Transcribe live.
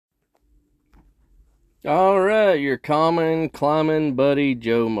All right, your common climbing buddy,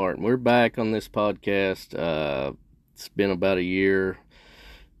 Joe Martin. We're back on this podcast. It's been about a year,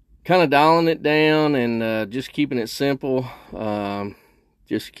 kind of dialing it down and just keeping it simple.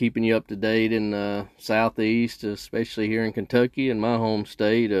 Just keeping you up to date in the southeast, especially here in Kentucky, in my home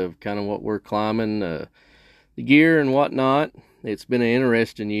state, of kind of what we're climbing, the gear and whatnot. It's been an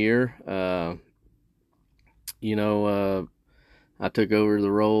interesting year. You know, I took over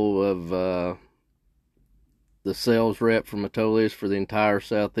the role of the sales rep for Metolius for the entire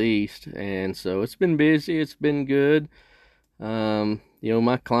southeast, and so it's been busy. It's been good.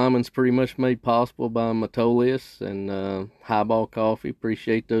 My climbing's pretty much made possible by Metolius and Highball Coffee.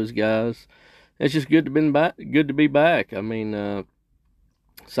 Appreciate those guys. It's just good to been back. Good to be back. I mean,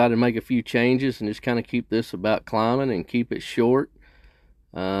 decided to make a few changes and just kind of keep this about climbing and keep it short.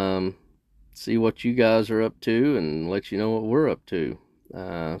 Um, See what you guys are up to and let you know what we're up to.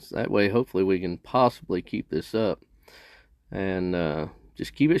 So that way, hopefully, we can possibly keep this up and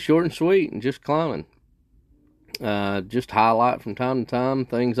just keep it short and sweet and just climbing. Just highlight from time to time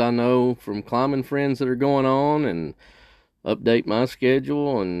things I know from climbing friends that are going on and update my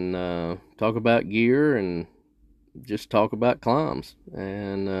schedule and talk about gear and just talk about climbs.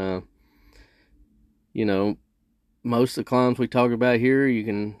 And, you know, most of the climbs we talk about here you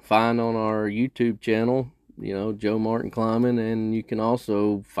can find on our YouTube channel, Joe Martin Climbing, and you can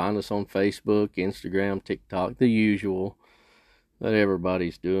also find us on Facebook, Instagram, TikTok, the usual that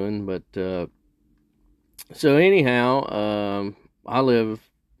everybody's doing. But so anyhow, I live,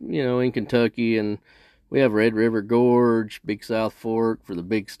 in Kentucky, and we have Red River Gorge, Big South Fork for the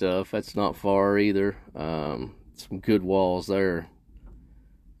big stuff. That's not far either. Some good walls there.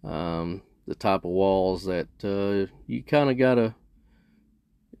 The type of walls that you kind of gotta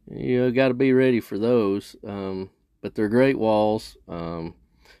be ready for those. But they're great walls.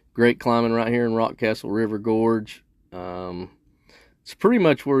 Great climbing right here in Rockcastle River Gorge. It's pretty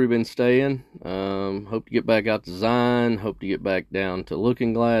much where we've been staying. Hope to get back out to Zion. Hope to get back down to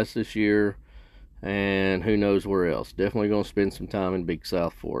Looking Glass this year. And who knows where else. Definitely going to spend some time in Big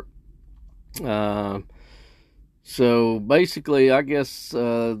South Fork. So basically, I guess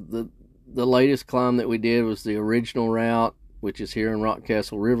the latest climb that we did was the original route, which is here in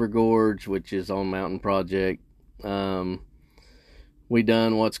Rockcastle River Gorge, which is on Mountain Project. We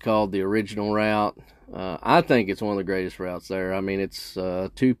done what's called the original route. I think it's one of the greatest routes there. I mean, it's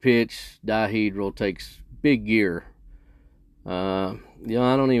 2-pitch dihedral, takes big gear. I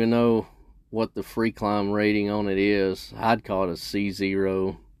don't even know what the free climb rating on it is. I'd call it a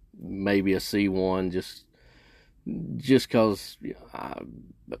C0, maybe a C1, just cause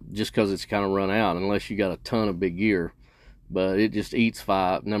it's kind of run out, unless you got a ton of big gear. But it just eats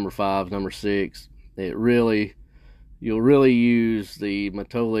number 5, number 6. You'll really use the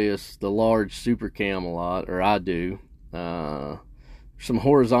Metolius, the large Super Cam, a lot, or I do. Some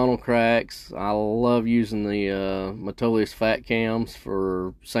horizontal cracks. I love using the Metolius Fat Cams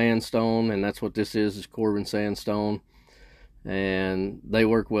for sandstone, and that's what this is Corbin sandstone. And they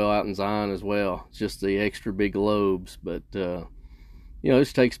work well out in Zion as well. It's just the extra big lobes, but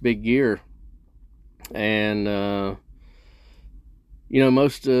this takes big gear. And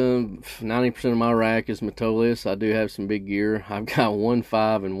most 90% of my rack is Metolius. I do have some big gear. I've got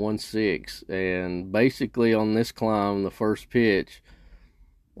 1.5 and 1.6, and basically on this climb, the first pitch,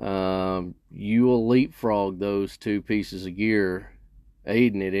 you will leapfrog those two pieces of gear,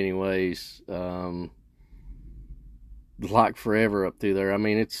 aiding it anyways, like forever up through there. I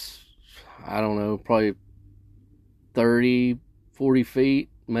mean, it's, I don't know, probably 30, 40 feet,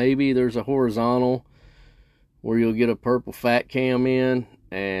 maybe. There's a horizontal where you'll get a purple Fat Cam in,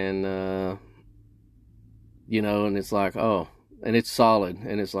 and and it's like, oh, and it's solid,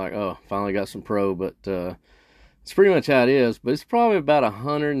 and it's like, oh, finally got some pro. But it's pretty much how it is. But it's probably about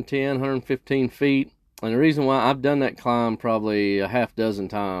 110, 115 feet, and the reason why I've done that climb probably a half dozen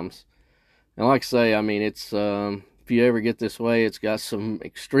times. And like I say, I mean, it's if you ever get this way, it's got some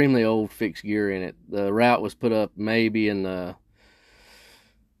extremely old fixed gear in it. The route was put up maybe in the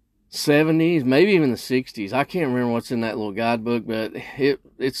 70s, maybe even the 60s. I can't remember what's in that little guidebook, but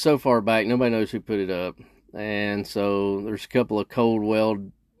it's so far back, nobody knows who put it up. And so there's a couple of cold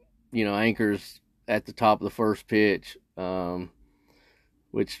weld, anchors at the top of the first pitch,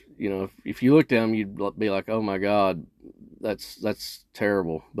 which, if you looked at them, you'd be like, oh my God, that's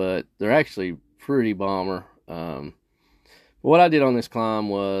terrible. But they're actually pretty bomber. What I did on this climb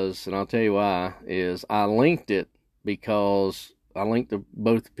was, and I'll tell you why, is I linked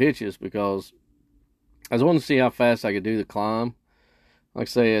both pitches because I was wanting to see how fast I could do the climb. Like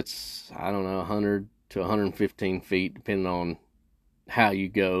I say, it's, I don't know, 100 to 115 feet, depending on how you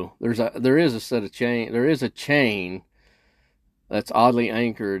go. There is a chain that's oddly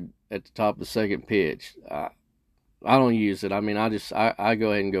anchored at the top of the second pitch. I don't use it. I mean, I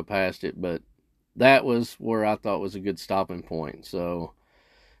go ahead and go past it, but that was where I thought was a good stopping point. So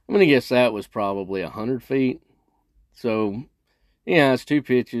I'm gonna guess that was probably 100 feet. So yeah, it's 2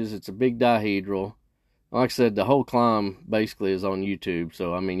 pitches. It's a big dihedral. Like I said, the whole climb basically is on YouTube.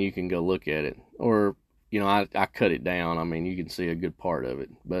 So I mean, you can go look at it, or I cut it down. I mean, you can see a good part of it.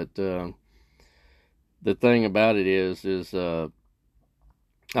 But the thing about it is I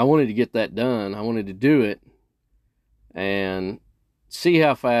wanted to get that done. I wanted to do it and see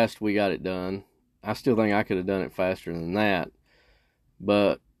how fast we got it done. I still think I could have done it faster than that,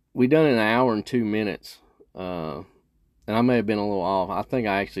 but we done it in 1 hour and 2 minutes. And I may have been a little off. I think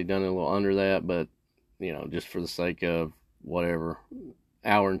I actually done it a little under that, but just for the sake of whatever, 1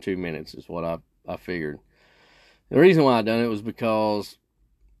 hour and 2 minutes is what I figured. The reason why I done it was because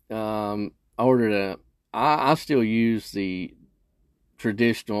I ordered I still use the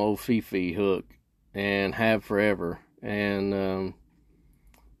traditional old Fifi hook and have forever. And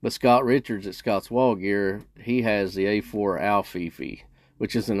but Scott Richards at Scott's Wall Gear, he has the A4 Alfifi,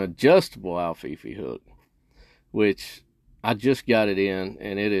 which is an adjustable Alfifi hook, which I just got it in,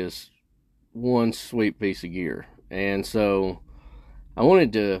 and it is one sweet piece of gear. And so I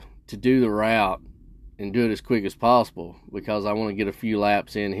wanted to do the route and do it as quick as possible because I want to get a few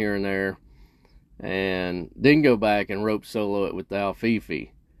laps in here and there, and then go back and rope solo it with the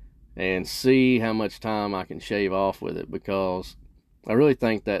Alfifi and see how much time I can shave off with it, because I really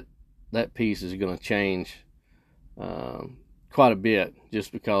think that piece is going to change quite a bit,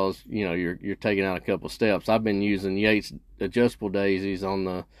 just because you're taking out a couple steps. I've been using Yates adjustable daisies on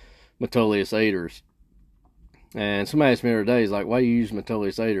the Metolius 8ers, and somebody asked me the other day, like, why do you use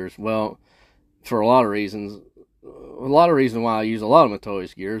Metolius 8ers? Well, for a lot of reasons. A lot of reasons why I use a lot of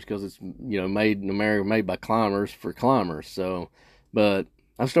Metolius gears, because it's made in America, made by climbers for climbers. So, but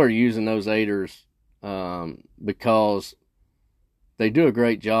I started using those 8ers because they do a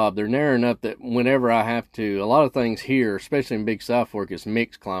great job. They're narrow enough that whenever I have to, a lot of things here, especially in Big South Fork, is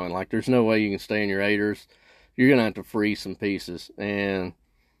mixed climbing. Like, there's no way you can stay in your 8ers. You're going to have to freeze some pieces. And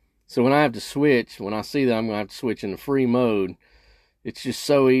so when I have to switch, when I see that I'm going to have to switch into free mode, it's just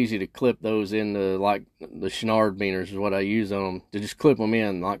so easy to clip those into, like, the Schnard beaners is what I use on them, to just clip them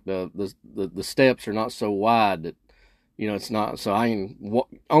in. Like, the steps are not so wide that, it's not, so I can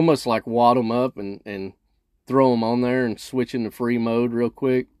almost like wad them up and throw them on there and switch into free mode real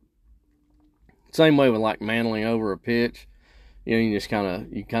quick. Same way with, like, mantling over a pitch. You just kind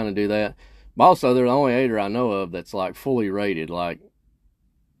of do that. But also, they're the only 8er I know of that's, like, fully rated. Like,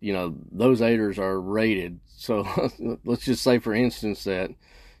 those 8ers are rated. So let's just say, for instance, that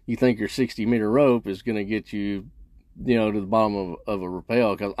you think your 60-meter rope is going to get you, to the bottom of a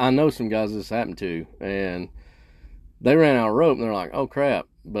rappel. Because I know some guys this happened to, and they ran out of rope, and they're like, oh, crap.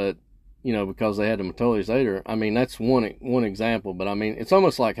 But, because they had the Metolius 8er, I mean, that's one example. But, I mean, it's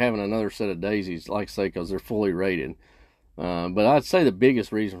almost like having another set of daisies, like I say, because they're fully rated. But I'd say the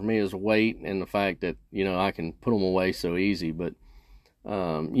biggest reason for me is weight and the fact that, I can put them away so easy. But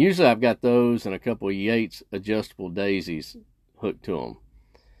usually I've got those and a couple of Yates adjustable daisies hooked to them.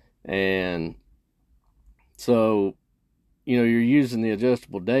 And so, you're using the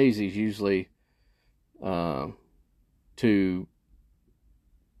adjustable daisies usually to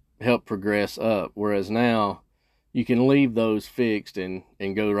help progress up. Whereas now you can leave those fixed and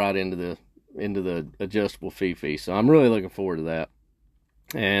go right into the adjustable Fifi. So I'm really looking forward to that,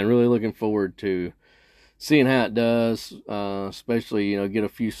 and really looking forward to seeing how it does, especially, get a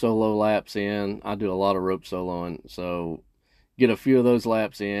few solo laps in. I do a lot of rope soloing, so get a few of those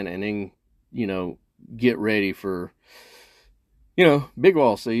laps in, and then, get ready for, big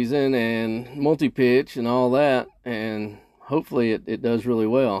wall season and multi-pitch and all that, and hopefully it does really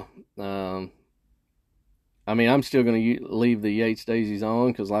well. I mean, I'm still going to leave the Yates daisies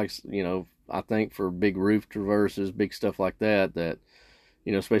on, because, like, I think for big roof traverses, big stuff like that,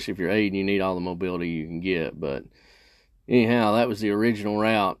 especially if you're aiding, you need all the mobility you can get. But anyhow, that was the original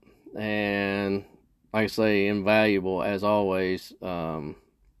route, and like I say, invaluable as always.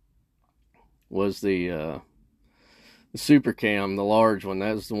 Was the Super Cam, the large one.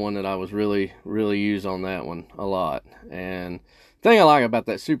 That was the one that I was really use on that one a lot. And the thing I like about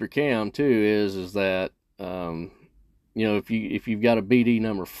that Super Cam too is that if you've got a BD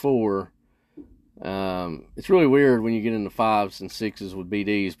number 4. It's really weird when you get into 5s and 6s with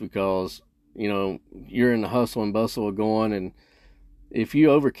BDs, because, you're in the hustle and bustle of going, and if you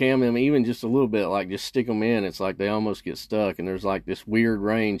overcam them even just a little bit, like just stick them in, it's like they almost get stuck, and there's like this weird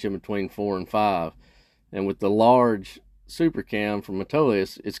range in between 4 and 5. And with the large Super Cam from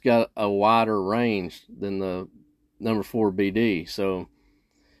Metolius, it's got a wider range than the number 4 BD. So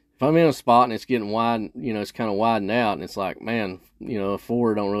if I'm in a spot and it's getting wide, it's kind of widened out, and it's like, man, a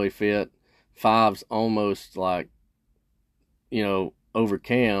 4 don't really fit. 5's almost like, over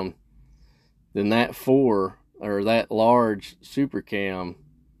cam. Then that 4 or that large Super Cam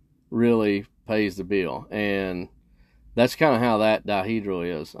really pays the bill. And that's kind of how that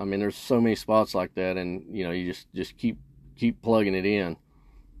dihedral is. I mean, there's so many spots like that, and you just keep plugging it in,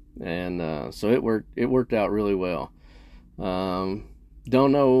 and so it worked out really well.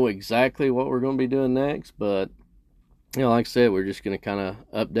 Don't know exactly what we're going to be doing next, but like I said, we're just going to kind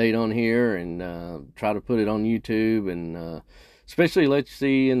of update on here and try to put it on YouTube, and especially let you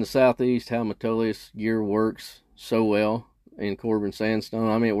see in the Southeast how Metolius gear works so well in Corbin Sandstone.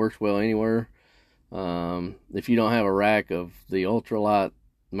 I mean, it works well anywhere. If you don't have a rack of the ultralight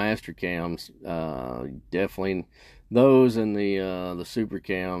master cams, definitely those and the super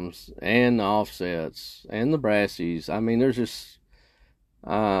cams and the offsets and the brassies. I mean, there's just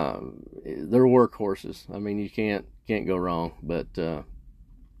they're workhorses. I mean, you can't go wrong. But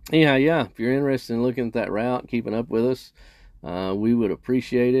anyhow, yeah, if you're interested in looking at that route, keeping up with us, we would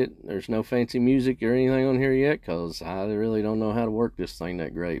appreciate it. There's no fancy music or anything on here yet, because I really don't know how to work this thing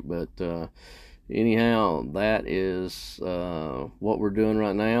that great. But anyhow, that is what we're doing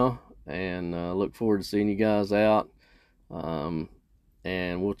right now, and look forward to seeing you guys out.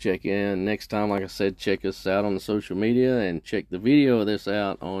 And we'll check in next time. Like I said, check us out on the social media, and check the video of this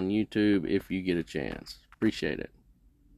out on YouTube if you get a chance. Appreciate it.